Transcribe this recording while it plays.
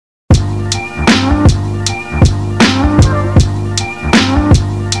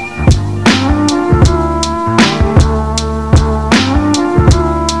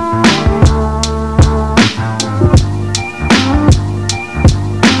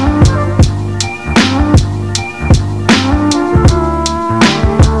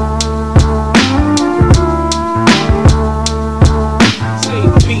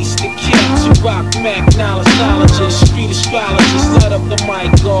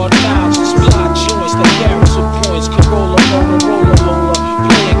hard knowledge, fly joints like carrots with points. Corolla, roller,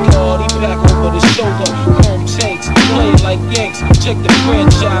 playing guard, he back over the shoulder. Chrome tanks, play like Yanks, check the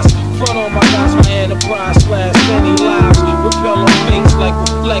franchise. Front on my guys, my enterprise slash many lives. Repel on fakes like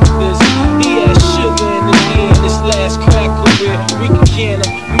reflectors. He had sugar in his hand, his last crack career. We can him,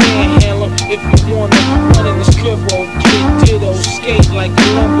 manhandle him if you wanna. Run in the scribble, get ditto, skate like a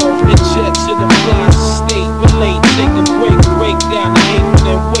limbo. Jet to the fly state, relate, take a break down the apron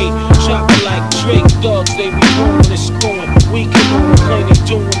and wait. Drop it like Drake, dogs, they be rolling and screwing. We can move, plenty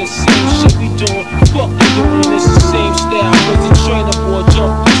doing the same shit we doing. Fuck you doing, it's the same style. Was a trainer boy,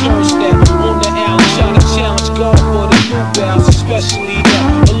 jump the turnstile. On the alley, try to challenge God for the new bounce, especially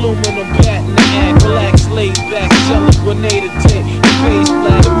that aluminum bat in the act. Relax, laid back, sell a grenade a day. The face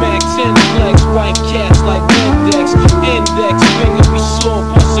black, the Mac 10 flex, white cats like Index. Index, finger be sore,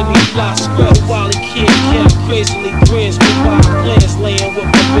 bustin' these fly spread while he can't count. Crazily grins, provide plans, laying with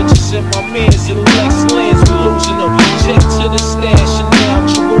my bitches and my mans in Lex.